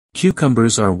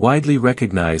Cucumbers are widely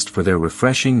recognized for their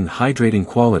refreshing and hydrating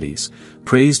qualities,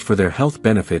 praised for their health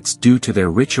benefits due to their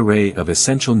rich array of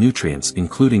essential nutrients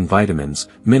including vitamins,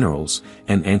 minerals,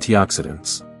 and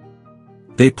antioxidants.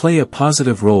 They play a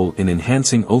positive role in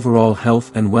enhancing overall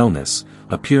health and wellness,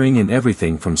 appearing in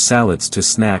everything from salads to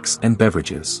snacks and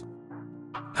beverages.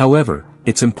 However,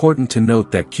 it's important to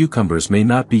note that cucumbers may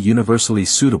not be universally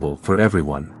suitable for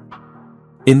everyone.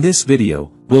 In this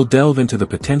video, we'll delve into the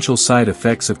potential side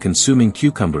effects of consuming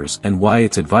cucumbers and why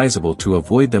it's advisable to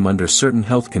avoid them under certain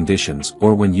health conditions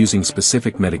or when using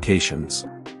specific medications.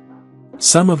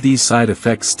 Some of these side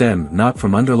effects stem not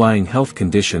from underlying health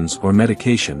conditions or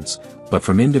medications, but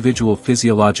from individual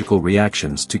physiological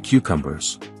reactions to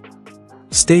cucumbers.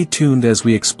 Stay tuned as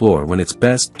we explore when it's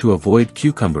best to avoid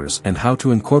cucumbers and how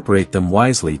to incorporate them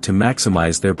wisely to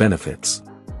maximize their benefits.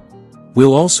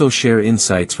 We'll also share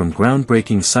insights from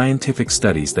groundbreaking scientific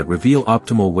studies that reveal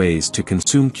optimal ways to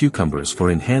consume cucumbers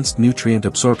for enhanced nutrient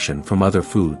absorption from other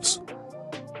foods.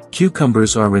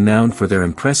 Cucumbers are renowned for their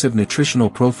impressive nutritional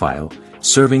profile,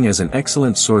 serving as an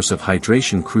excellent source of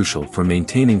hydration crucial for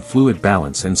maintaining fluid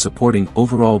balance and supporting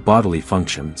overall bodily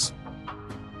functions.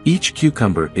 Each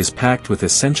cucumber is packed with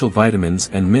essential vitamins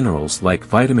and minerals like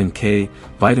vitamin K,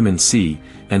 vitamin C,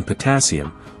 and potassium,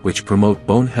 which promote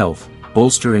bone health,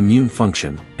 bolster immune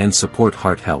function, and support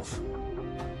heart health.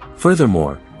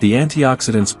 Furthermore, the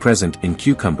antioxidants present in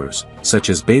cucumbers, such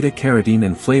as beta-carotene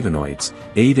and flavonoids,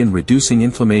 aid in reducing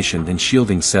inflammation and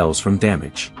shielding cells from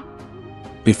damage.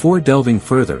 Before delving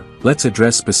further, let's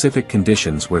address specific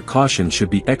conditions where caution should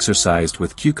be exercised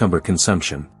with cucumber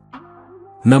consumption.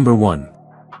 Number 1.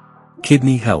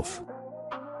 Kidney health.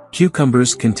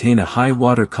 Cucumbers contain a high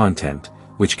water content,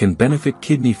 which can benefit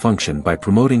kidney function by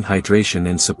promoting hydration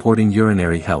and supporting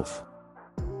urinary health.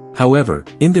 However,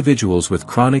 individuals with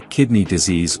chronic kidney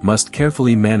disease must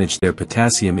carefully manage their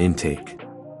potassium intake.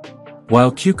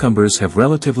 While cucumbers have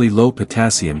relatively low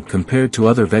potassium compared to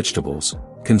other vegetables,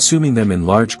 consuming them in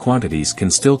large quantities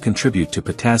can still contribute to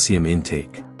potassium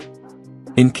intake.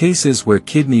 In cases where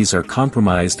kidneys are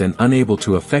compromised and unable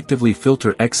to effectively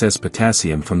filter excess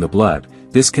potassium from the blood,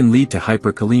 this can lead to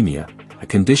hyperkalemia, a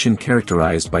condition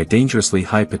characterized by dangerously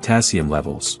high potassium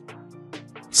levels.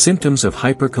 Symptoms of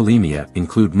hyperkalemia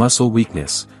include muscle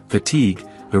weakness, fatigue,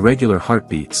 irregular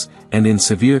heartbeats, and in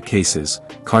severe cases,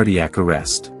 cardiac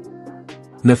arrest.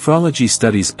 Nephrology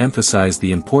studies emphasize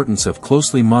the importance of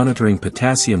closely monitoring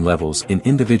potassium levels in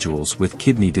individuals with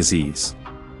kidney disease.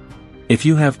 If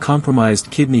you have compromised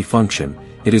kidney function,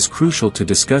 it is crucial to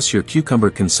discuss your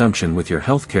cucumber consumption with your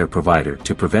healthcare provider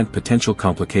to prevent potential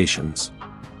complications.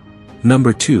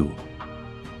 Number 2.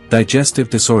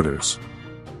 Digestive disorders.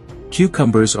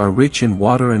 Cucumbers are rich in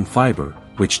water and fiber,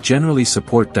 which generally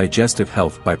support digestive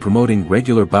health by promoting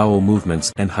regular bowel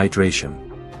movements and hydration.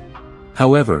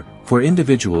 However, for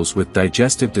individuals with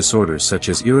digestive disorders such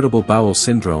as irritable bowel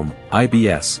syndrome,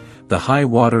 IBS, the high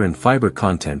water and fiber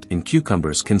content in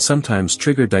cucumbers can sometimes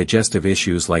trigger digestive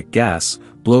issues like gas,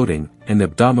 bloating, and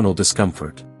abdominal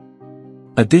discomfort.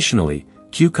 Additionally,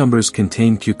 cucumbers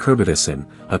contain cucurbitacin,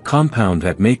 a compound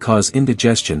that may cause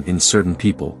indigestion in certain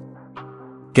people.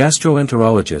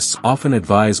 Gastroenterologists often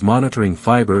advise monitoring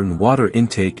fiber and water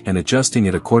intake and adjusting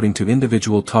it according to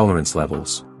individual tolerance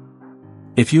levels.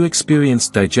 If you experience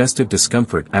digestive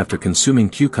discomfort after consuming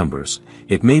cucumbers,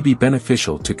 it may be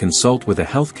beneficial to consult with a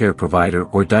healthcare provider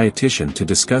or dietitian to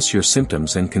discuss your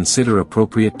symptoms and consider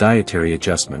appropriate dietary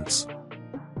adjustments.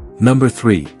 Number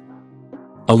 3.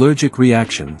 Allergic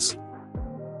reactions.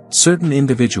 Certain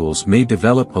individuals may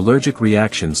develop allergic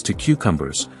reactions to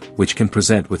cucumbers, which can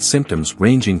present with symptoms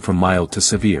ranging from mild to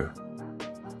severe.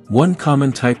 One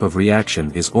common type of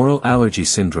reaction is oral allergy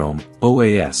syndrome,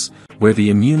 OAS, where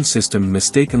the immune system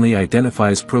mistakenly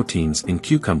identifies proteins in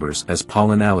cucumbers as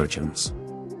pollen allergens.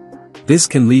 This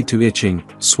can lead to itching,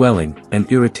 swelling, and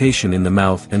irritation in the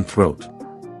mouth and throat.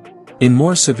 In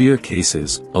more severe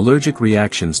cases, allergic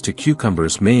reactions to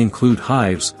cucumbers may include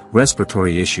hives,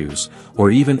 respiratory issues,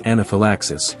 or even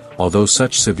anaphylaxis, although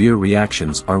such severe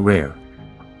reactions are rare.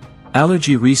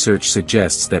 Allergy research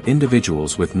suggests that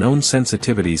individuals with known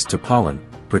sensitivities to pollen,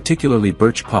 particularly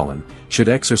birch pollen, should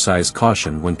exercise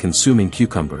caution when consuming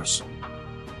cucumbers.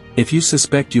 If you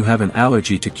suspect you have an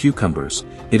allergy to cucumbers,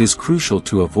 it is crucial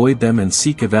to avoid them and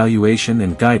seek evaluation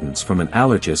and guidance from an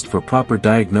allergist for proper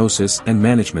diagnosis and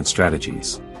management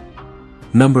strategies.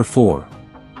 Number 4.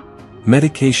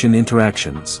 Medication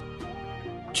interactions.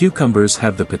 Cucumbers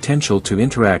have the potential to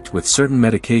interact with certain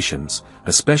medications,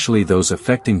 especially those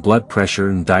affecting blood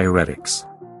pressure and diuretics.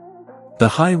 The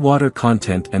high water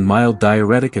content and mild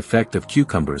diuretic effect of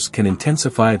cucumbers can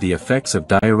intensify the effects of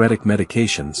diuretic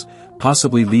medications,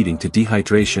 possibly leading to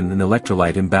dehydration and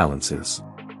electrolyte imbalances.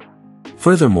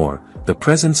 Furthermore, the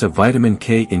presence of vitamin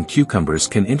K in cucumbers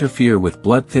can interfere with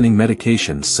blood-thinning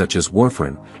medications such as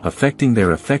warfarin, affecting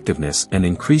their effectiveness and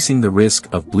increasing the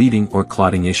risk of bleeding or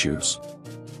clotting issues.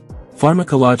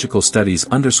 Pharmacological studies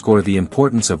underscore the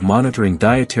importance of monitoring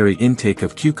dietary intake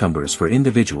of cucumbers for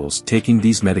individuals taking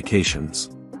these medications.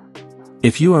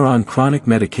 If you are on chronic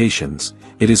medications,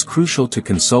 it is crucial to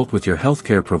consult with your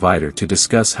healthcare provider to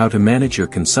discuss how to manage your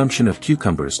consumption of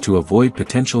cucumbers to avoid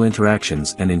potential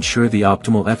interactions and ensure the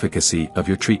optimal efficacy of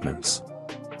your treatments.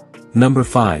 Number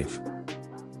 5.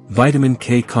 Vitamin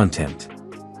K content.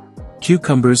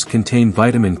 Cucumbers contain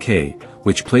vitamin K,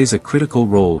 which plays a critical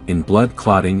role in blood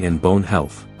clotting and bone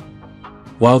health.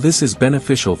 While this is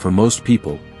beneficial for most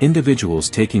people, individuals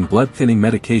taking blood-thinning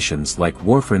medications like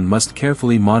warfarin must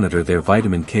carefully monitor their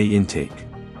vitamin K intake.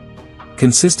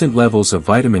 Consistent levels of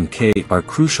vitamin K are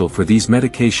crucial for these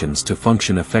medications to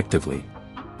function effectively.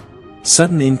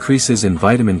 Sudden increases in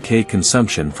vitamin K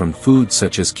consumption from foods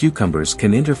such as cucumbers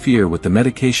can interfere with the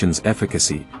medication's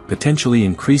efficacy, potentially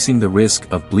increasing the risk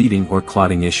of bleeding or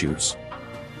clotting issues.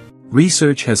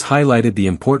 Research has highlighted the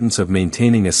importance of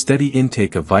maintaining a steady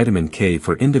intake of vitamin K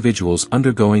for individuals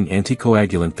undergoing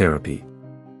anticoagulant therapy.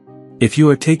 If you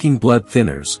are taking blood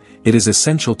thinners, it is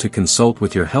essential to consult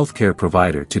with your healthcare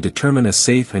provider to determine a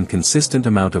safe and consistent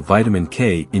amount of vitamin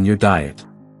K in your diet.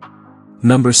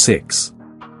 Number 6.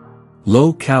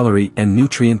 Low calorie and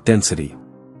nutrient density.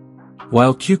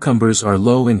 While cucumbers are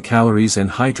low in calories and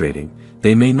hydrating,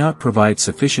 they may not provide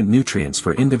sufficient nutrients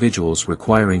for individuals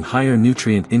requiring higher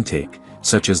nutrient intake,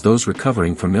 such as those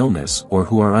recovering from illness or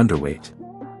who are underweight.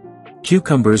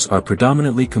 Cucumbers are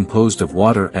predominantly composed of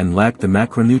water and lack the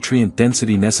macronutrient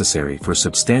density necessary for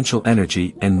substantial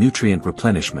energy and nutrient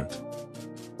replenishment.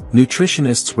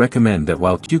 Nutritionists recommend that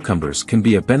while cucumbers can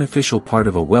be a beneficial part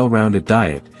of a well-rounded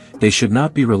diet, they should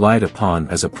not be relied upon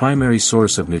as a primary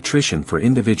source of nutrition for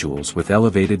individuals with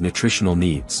elevated nutritional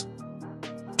needs.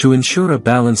 To ensure a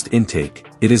balanced intake,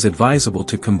 it is advisable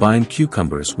to combine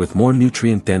cucumbers with more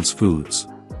nutrient-dense foods.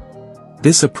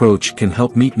 This approach can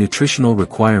help meet nutritional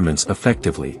requirements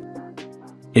effectively.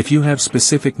 If you have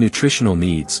specific nutritional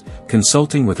needs,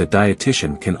 consulting with a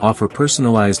dietitian can offer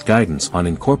personalized guidance on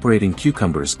incorporating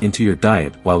cucumbers into your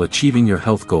diet while achieving your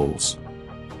health goals.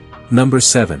 Number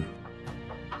 7.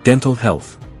 Dental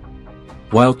health.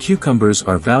 While cucumbers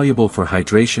are valuable for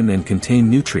hydration and contain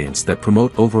nutrients that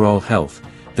promote overall health,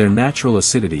 their natural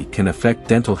acidity can affect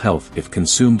dental health if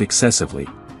consumed excessively.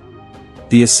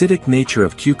 The acidic nature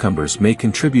of cucumbers may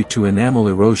contribute to enamel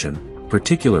erosion,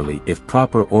 particularly if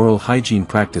proper oral hygiene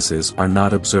practices are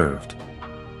not observed.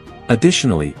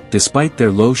 Additionally, despite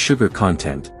their low sugar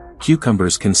content,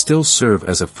 cucumbers can still serve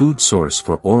as a food source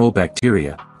for oral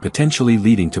bacteria, potentially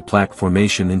leading to plaque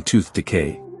formation and tooth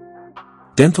decay.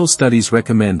 Dental studies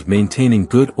recommend maintaining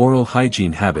good oral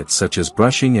hygiene habits such as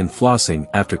brushing and flossing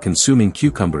after consuming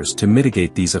cucumbers to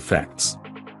mitigate these effects.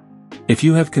 If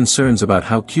you have concerns about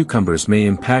how cucumbers may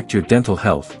impact your dental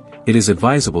health, it is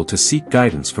advisable to seek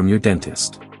guidance from your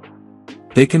dentist.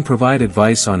 They can provide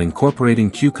advice on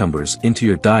incorporating cucumbers into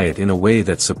your diet in a way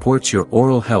that supports your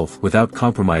oral health without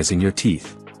compromising your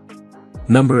teeth.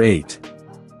 Number 8.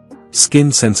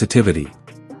 Skin sensitivity.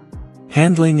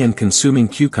 Handling and consuming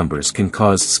cucumbers can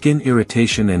cause skin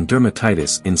irritation and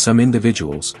dermatitis in some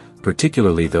individuals,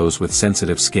 particularly those with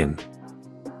sensitive skin.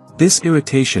 This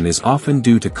irritation is often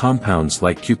due to compounds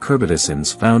like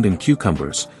cucurbitacins found in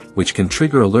cucumbers, which can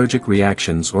trigger allergic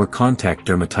reactions or contact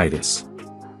dermatitis.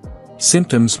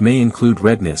 Symptoms may include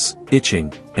redness,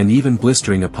 itching, and even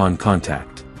blistering upon contact.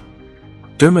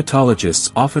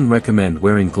 Dermatologists often recommend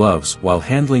wearing gloves while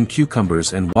handling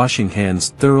cucumbers and washing hands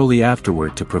thoroughly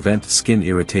afterward to prevent skin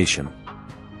irritation.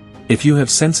 If you have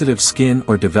sensitive skin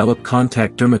or develop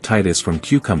contact dermatitis from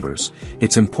cucumbers,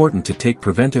 it's important to take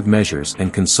preventive measures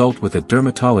and consult with a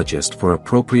dermatologist for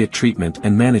appropriate treatment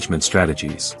and management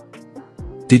strategies.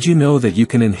 Did you know that you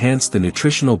can enhance the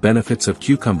nutritional benefits of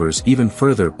cucumbers even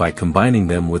further by combining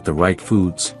them with the right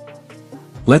foods?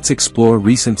 Let's explore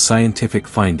recent scientific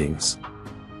findings.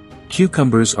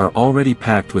 Cucumbers are already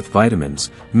packed with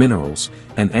vitamins, minerals,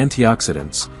 and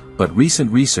antioxidants, but recent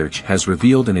research has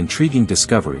revealed an intriguing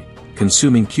discovery: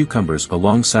 consuming cucumbers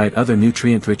alongside other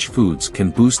nutrient-rich foods can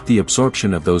boost the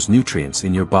absorption of those nutrients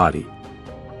in your body.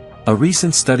 A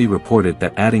recent study reported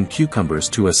that adding cucumbers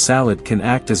to a salad can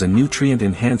act as a nutrient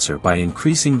enhancer by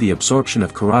increasing the absorption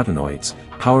of carotenoids,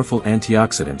 powerful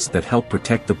antioxidants that help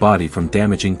protect the body from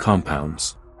damaging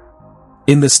compounds.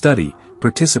 In the study,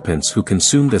 participants who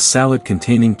consumed a salad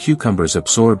containing cucumbers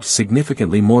absorbed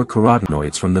significantly more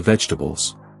carotenoids from the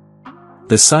vegetables.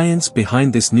 The science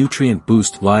behind this nutrient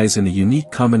boost lies in a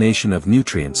unique combination of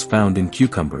nutrients found in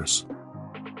cucumbers.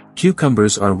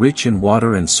 Cucumbers are rich in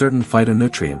water and certain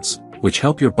phytonutrients, which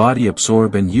help your body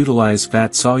absorb and utilize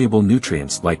fat-soluble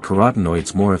nutrients like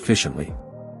carotenoids more efficiently.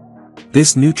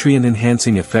 This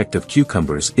nutrient-enhancing effect of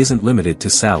cucumbers isn't limited to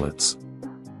salads.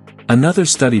 Another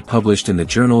study published in the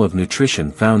Journal of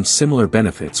Nutrition found similar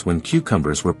benefits when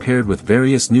cucumbers were paired with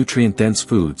various nutrient-dense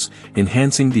foods,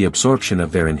 enhancing the absorption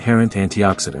of their inherent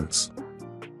antioxidants.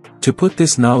 To put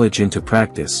this knowledge into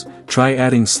practice, try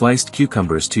adding sliced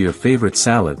cucumbers to your favorite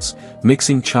salads,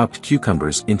 mixing chopped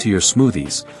cucumbers into your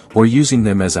smoothies, or using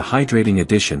them as a hydrating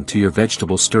addition to your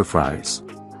vegetable stir-fries.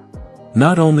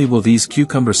 Not only will these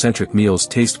cucumber-centric meals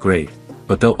taste great,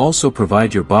 but they'll also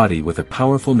provide your body with a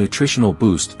powerful nutritional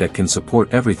boost that can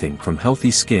support everything from healthy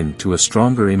skin to a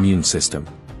stronger immune system.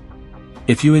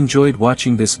 If you enjoyed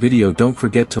watching this video, don't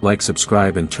forget to like,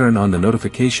 subscribe and turn on the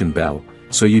notification bell,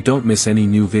 so you don't miss any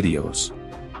new videos.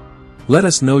 Let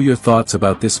us know your thoughts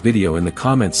about this video in the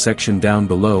comments section down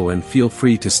below, and feel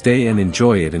free to stay and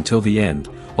enjoy it until the end.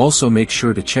 Also make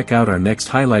sure to check out our next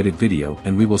highlighted video,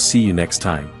 and we will see you next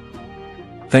time.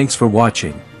 Thanks for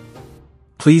watching.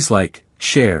 Please like,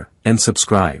 share, and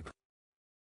subscribe.